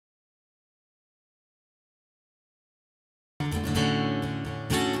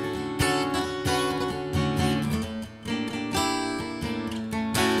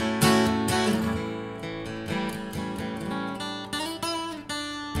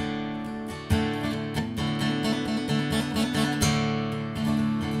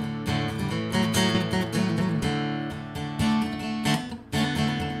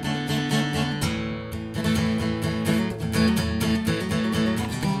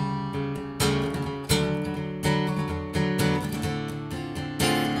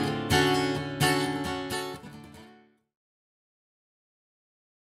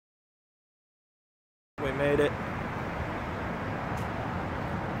made it.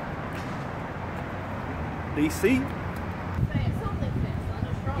 DC.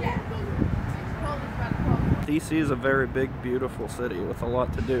 DC is a very big, beautiful city with a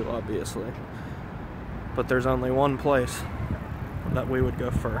lot to do, obviously. But there's only one place that we would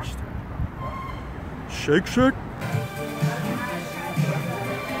go first. Shake Shack.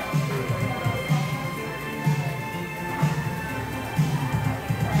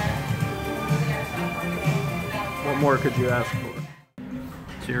 What more could you ask for?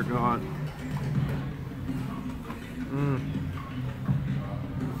 Dear God.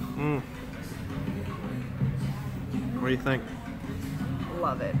 What do you think?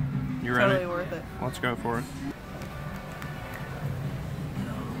 Love it. You ready? Totally worth it. Let's go for it.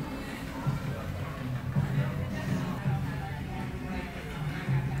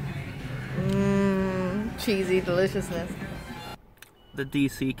 Cheesy deliciousness. The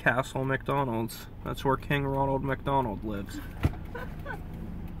DC Castle McDonald's. That's where King Ronald McDonald lives.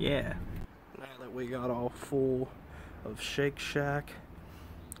 Yeah. Now that we got all full of Shake Shack,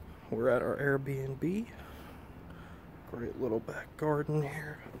 we're at our Airbnb. Great little back garden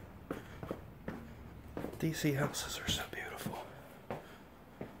here. DC houses are so beautiful.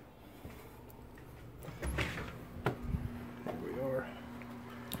 Here we are.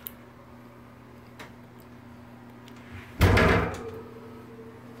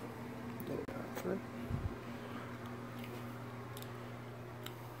 Little bathroom.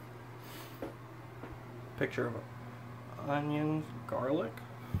 Picture of onions, garlic,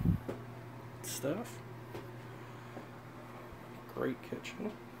 stuff. Great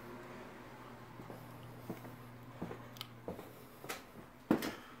kitchen.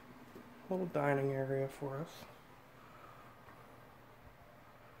 Little dining area for us.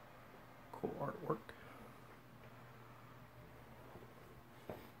 Cool artwork.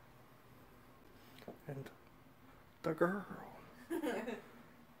 And the girl.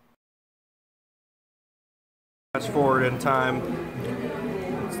 Fast forward in time.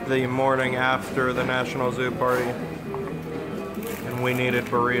 It's the morning after the National Zoo party. And we needed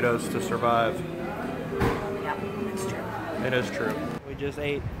burritos to survive. Yeah, it's true. It is true. We just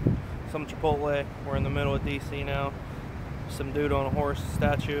ate some Chipotle. We're in the middle of DC now. Some dude on a horse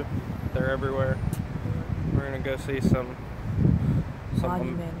statue. They're everywhere. We're gonna go see some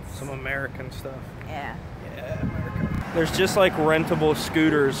American stuff. Yeah. Yeah, America. There's just like rentable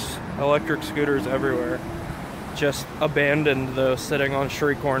scooters, electric scooters everywhere. Just abandoned though, sitting on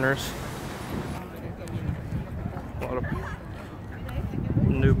street corners. A lot of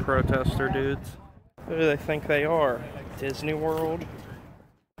new protester dudes. Who do they think they are? Disney World?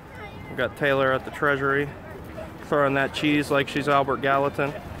 We got Taylor at the Treasury, throwing that cheese like she's Albert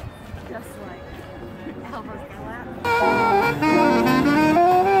Gallatin. Just like Albert Gallatin.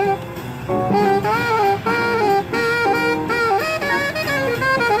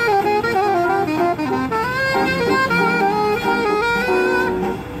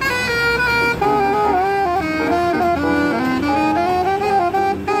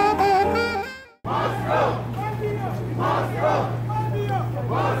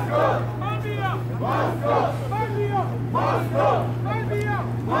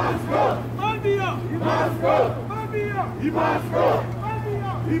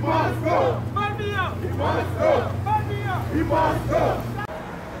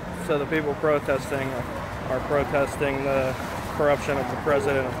 So the people protesting are protesting the corruption of the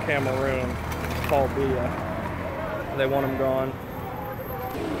president of Cameroon, Paul Biya. They want him gone.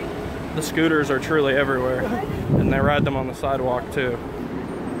 The scooters are truly everywhere, and they ride them on the sidewalk too.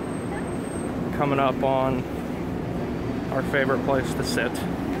 Coming up on our favorite place to sit.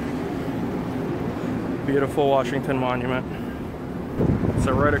 Beautiful Washington Monument.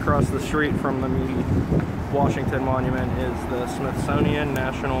 So right across the street from the Washington Monument is the Smithsonian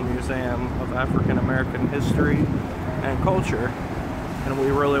National Museum of African American History and Culture. And we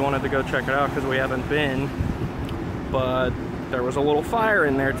really wanted to go check it out because we haven't been, but there was a little fire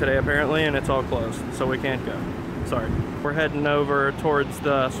in there today apparently, and it's all closed, so we can't go. Sorry. We're heading over towards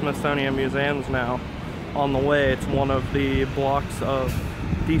the Smithsonian Museums now. On the way, it's one of the blocks of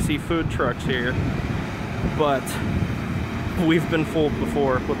DC food trucks here, but we've been fooled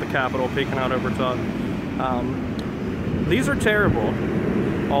before with the Capitol peeking out over top. These are terrible.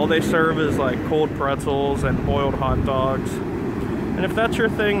 All they serve is like cold pretzels and boiled hot dogs. And if that's your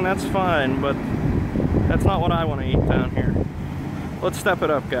thing, that's fine, but that's not what I want to eat down here. Let's step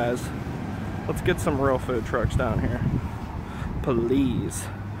it up, guys. Let's get some real food trucks down here. Please.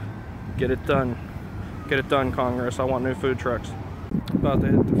 Get it done. Get it done, Congress. I want new food trucks. About to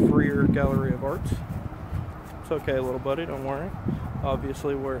hit the Freer Gallery of Arts. It's okay, little buddy, don't worry.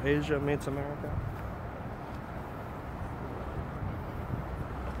 Obviously, where Asia meets America.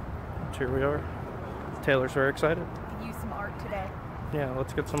 here we are. Taylor's very excited. Could use some art today. Yeah,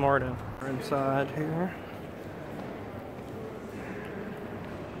 let's get some art in. We're inside here.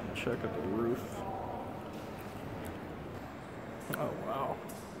 Check out the roof. Oh, wow.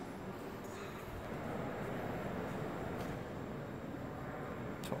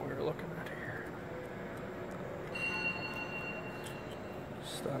 That's what we were looking at here.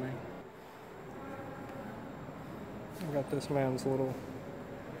 Stunning. We got this man's little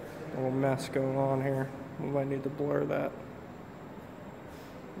mess going on here. We might need to blur that.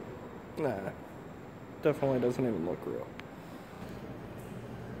 Nah, definitely doesn't even look real.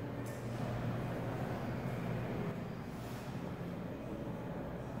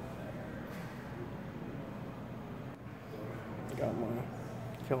 Got my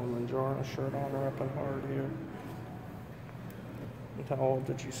Kilimanjaro shirt on, repping hard here. And how old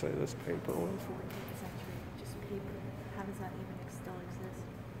did you say this paper was? 14th century, just paper. How does that even still exist?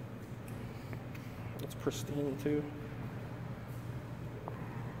 It's pristine too.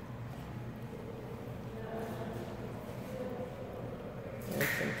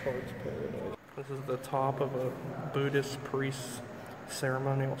 Towards paradise. This is the top of a Buddhist priest's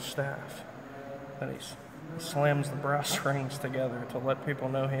ceremonial staff. And he slams the brass rings together to let people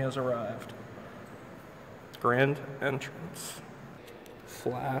know he has arrived. Grand entrance.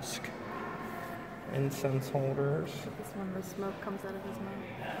 Flask. Incense holders. This one where smoke comes out of his mouth.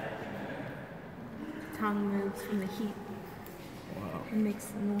 Tongue moves from the heat. Wow. It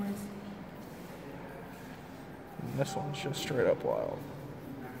makes noise. And this one's just straight up wild.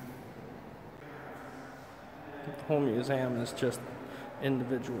 The whole museum is just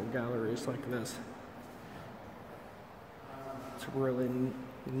individual galleries like this. It's a really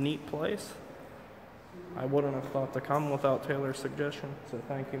neat place. I wouldn't have thought to come without Taylor's suggestion, so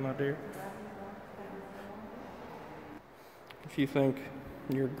thank you, my dear. If you think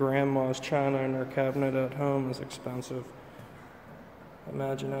your grandma's china in her cabinet at home is expensive,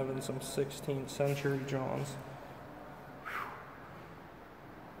 imagine having some 16th century Johns.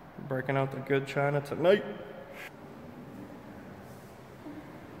 Breaking out the good china tonight.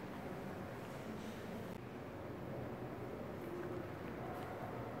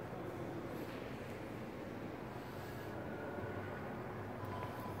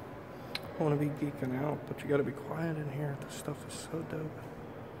 I want to be geeking out, but you got to be quiet in here. This stuff is so dope.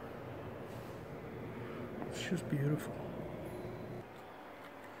 It's just beautiful.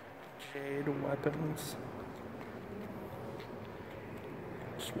 Jade weapons.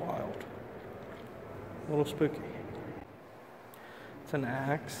 It's wild. A little spooky. It's an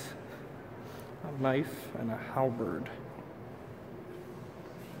axe, a knife, and a halberd.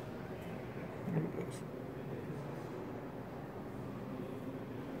 Look at this.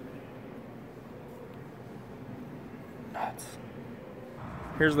 Nuts.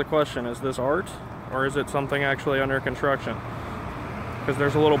 Here's the question, is this art or is it something actually under construction? Because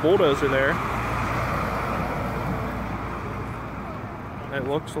there's a little bulldozer there. It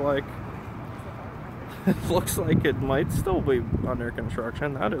looks like it might still be under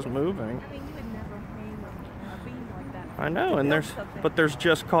construction. That is moving. I mean, you would never hang a beam like that. I know, and there's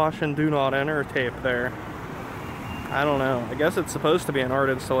just caution, do not enter tape there. I don't know. I guess it's supposed to be an art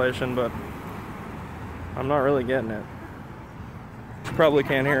installation, but I'm not really getting it. You probably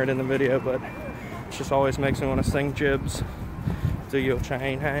can't hear it in the video, but it just always makes me want to sing jibs. Do your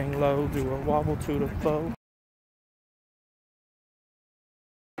chain hang low, do a wobble to the foe.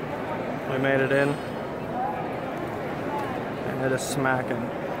 We made it in, and it is smacking.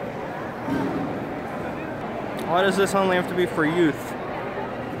 Why does this only have to be for youth?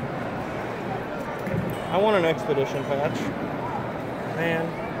 I want an expedition patch. Man,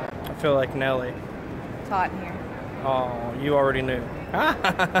 I feel like Nelly. It's hot in here. Oh, you already knew. What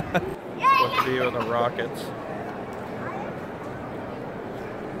to do with the rockets.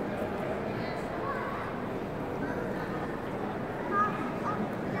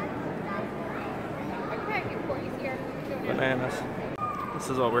 Bananas. This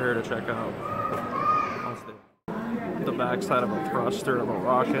is what we're here to check out. The backside of a thruster of a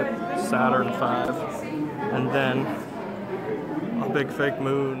rocket, Saturn V, and then a big fake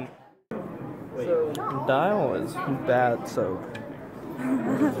moon. The dial is bad, so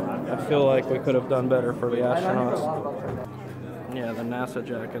I feel like we could have done better for the astronauts. Yeah, the NASA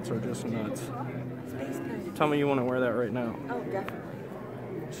jackets are just nuts. Tell me you want to wear that right now. Oh,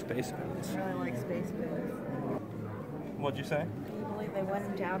 definitely. Space pants. I really like space pants. What'd you say? Can you believe they went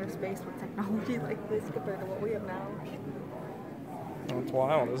into outer space with technology like this compared to what we have now? It's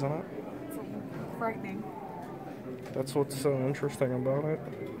wild, isn't it? It's frightening. That's what's so interesting about it.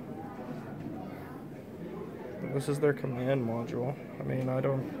 This is their command module. I mean, I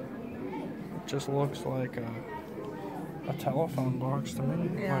don't It just looks like a telephone box to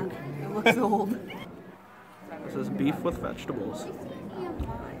me. Yeah, Like, it looks old. this is beef with vegetables.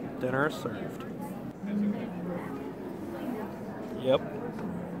 Dinner is served. Yep.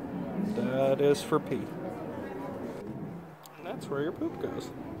 That is for pee. And that's where your poop goes.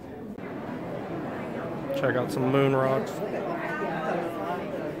 Check out some moon rocks.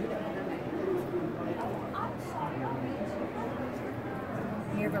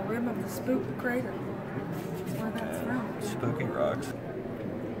 Near the rim of the spook crater. That's where that's from. Spooky rocks.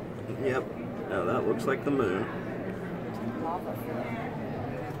 Yep. Now that looks like the moon.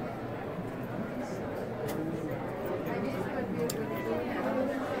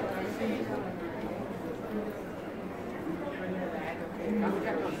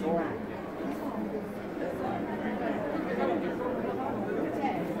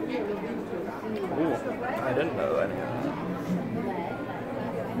 Cool. I didn't know that.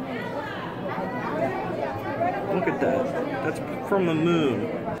 Look at that. That's from the moon.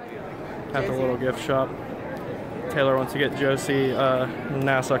 At the little gift shop. Taylor wants to get Josie a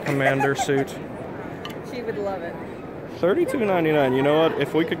NASA commander suit. She would love it. $32.99. You know what?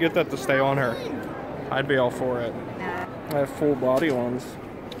 If we could get that to stay on her, I'd be all for it. Nah. I have full body ones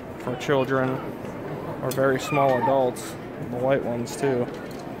for children or very small adults. The white ones too.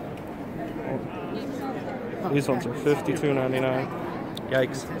 These ones are $52.99.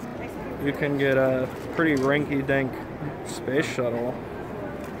 Yikes. You can get a pretty rinky-dink space shuttle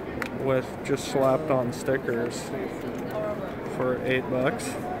with just slapped on stickers for $8.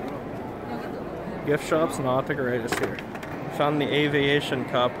 Gift shop's not the greatest here. Found the Aviation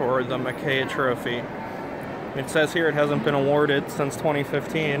Cup, or the McKay Trophy. It says here it hasn't been awarded since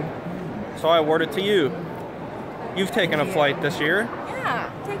 2015, so I award it to you. You've taken a flight this year. Yeah,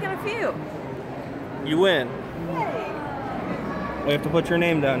 taking a few. You win. Hey. We have to put your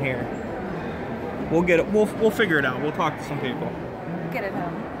name down here. We'll get it. We'll figure it out. We'll talk to some people. Get it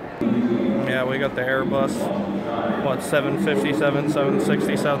home. Yeah, we got the Airbus. What, 757,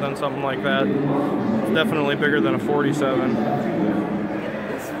 767, something like that. It's definitely bigger than a 47.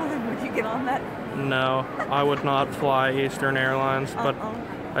 This one, would you get on that? No, I would not fly Eastern Airlines, but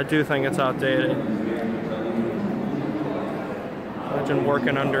I do think it's outdated. Imagine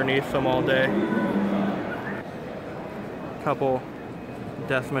working underneath them all day. Couple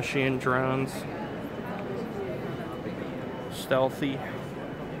death machine drones. Stealthy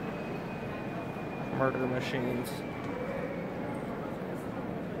murder machines.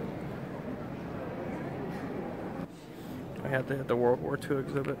 I had to hit the World War II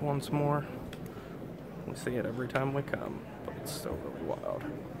exhibit once more. We see it every time we come, but it's still really wild.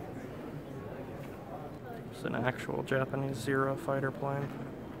 It's an actual Japanese Zero fighter plane.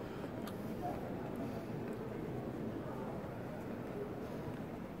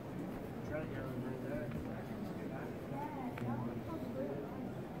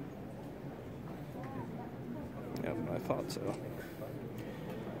 Yep, I thought so.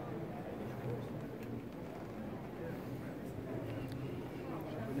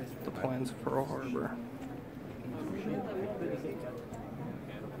 The plans of Pearl Harbor.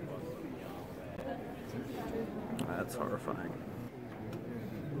 That's horrifying.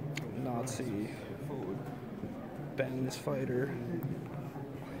 Nazi Benz fighter.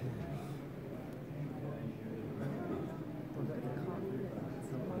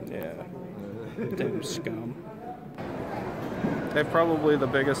 Yeah. Damn scum. They have probably the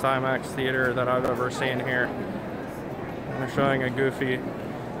biggest IMAX theater that I've ever seen here. They're showing a goofy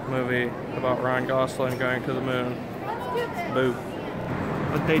movie about Ryan Gosling going to the moon. Boo.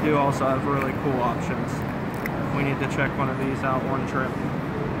 But they do also have really cool options. We need to check one of these out one trip.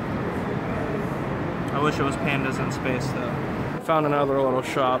 I wish it was Pandas in Space though. Found another little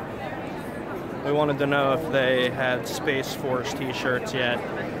shop. We wanted to know if they had Space Force t-shirts yet.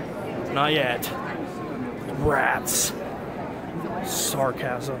 Not yet. Rats.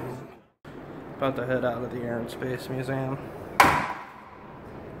 Sarcasm. About to head out of the Air and Space Museum.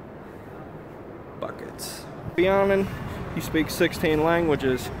 Buckets. Beyond, you speak 16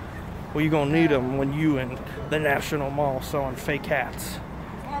 languages. Well, you're gonna need them when you in the National Mall selling fake hats.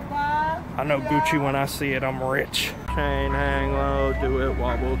 I know Gucci when I see it, I'm rich. Chain hang low, do it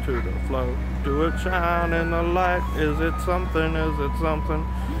wobble to the flow. Do it shine in the light, is it something, is it something?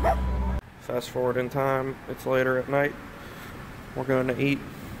 Fast forward in time, it's later at night. We're going to eat.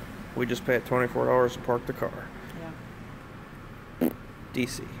 We just paid $24 to park the car. Yeah.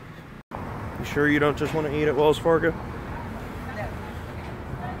 DC. You sure you don't just want to eat at Wells Fargo? No.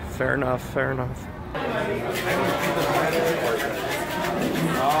 Fair enough, fair enough. A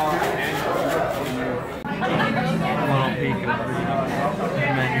little peek of the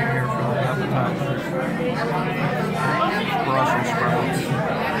menu here for the appetizers.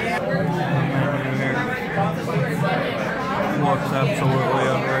 is absolutely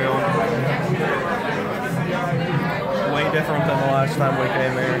unreal. Way different than the last time we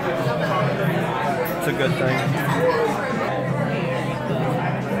came here. It's a good thing.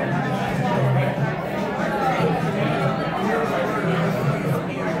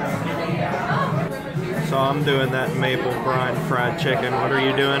 So I'm doing that maple brine fried chicken. What are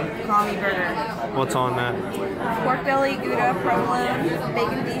you doing? Commie burger. What's on that? Pork belly, Gouda, provolone,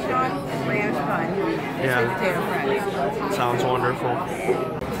 bacon Dijon, and brioche bun. Yeah. Sweet potato fries. Sounds wonderful.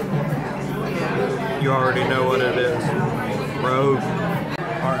 You already know what it is. Rogue.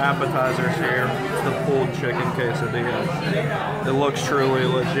 Our appetizers here. It's the pulled chicken quesadilla. It looks truly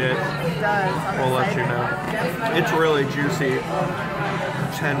legit. It does. We'll let you know. It's really juicy,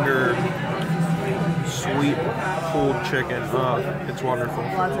 tender, sweet pulled chicken. It's wonderful.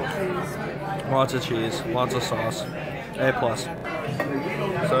 Lots of cheese. Lots of cheese, lots of sauce. A+.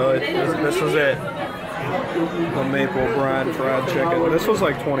 So this was it. The maple brine fried chicken. This was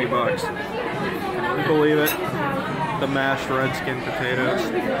like 20 bucks. You believe it? The mashed red skin potatoes,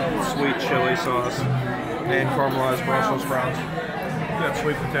 sweet chili sauce, and caramelized Brussels sprouts. You got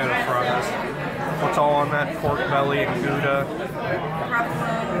sweet potato fries. What's all on that? Pork belly and Gouda.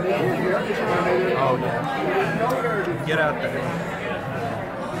 Oh yeah. Get out there.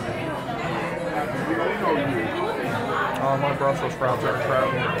 Oh, my Brussels sprouts are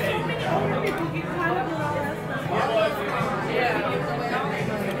incredible.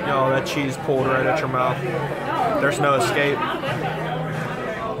 Yo, that cheese pulled right at your mouth. There's no escape.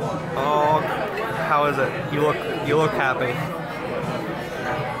 Oh, how is it? You look happy.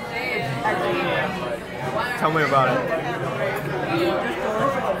 Tell me about it.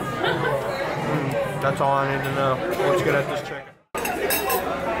 That's all I need to know. Let's get at this chicken.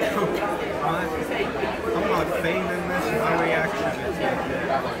 I'm not feigning this. My reaction is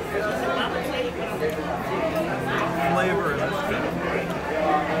flavor in this chicken.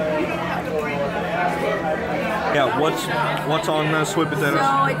 Yeah, what's on the sweet potatoes? So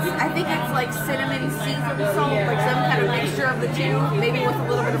I think it's like cinnamon seasoned salt, like some kind of mixture of the two, maybe with a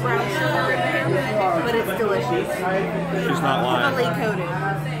little bit of brown sugar in there, but it's delicious. She's not lying. Heavily coated.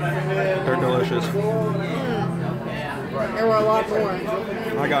 They're delicious. There were a lot more.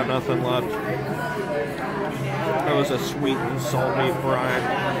 I got nothing left. That was a sweet and salty brine,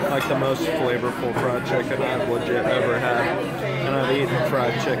 like the most flavorful fried chicken I've legit ever had. And I've eaten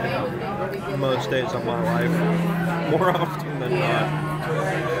fried chicken most days of my life, more often than not.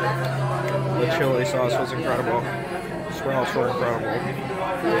 The chili sauce was incredible. Sprouts were incredible.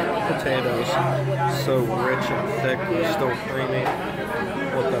 Potatoes, so rich and thick, but still creamy,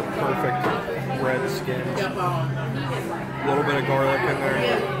 with the perfect red skin. A little bit of garlic in there.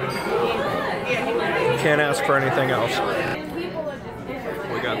 Can't ask for anything else.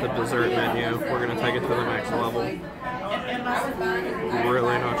 We got the dessert menu. We're gonna take it to the next level.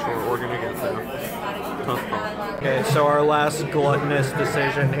 Really not sure what we're gonna get to. Tough call. Okay, so our last gluttonous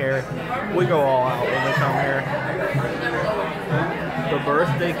decision here. We go all out when we come here. The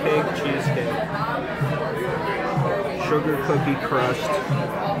birthday cake cheesecake. Sugar cookie crust.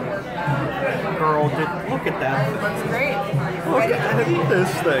 Girl, look at that. Looks great. Look at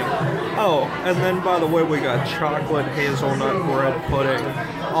this thing. Oh, and then by the way, we got chocolate hazelnut bread pudding.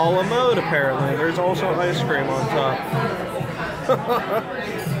 A la mode, apparently. There's also ice cream on top.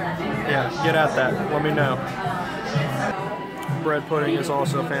 Yeah, get at that. Let me know. Bread pudding is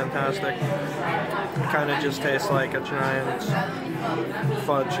also fantastic. It kind of just tastes like a giant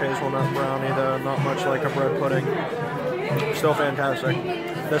fudge hazelnut brownie, though. Not much like a bread pudding. Still fantastic.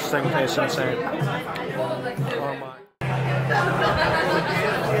 This thing tastes insane. Oh my.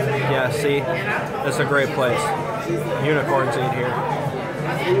 Yeah, see? It's a great place. Unicorns eat here.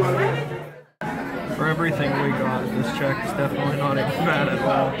 For everything we got, this check is definitely not even bad at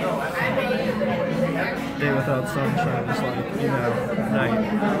all. Day without sunshine is like, you know, night.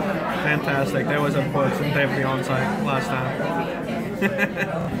 Fantastic. That was at Puts and Dave the on-site last time.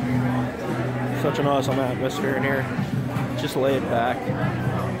 Such an awesome atmosphere in here. Just laid back.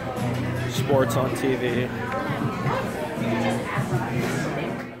 Sports on TV.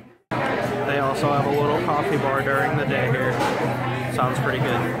 They also have a little coffee bar during the day here. Sounds pretty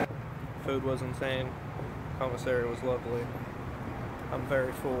good. Food was insane. Commissary was lovely. I'm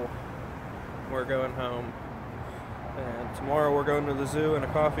very full. We're going home. And tomorrow we're going to the zoo and a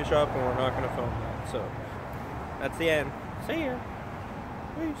coffee shop, and we're not going to film that. So, that's the end. See ya.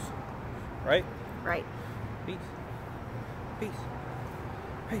 Peace. Right? Right. Peace. Peace.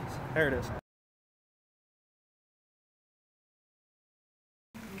 Peace. There it is.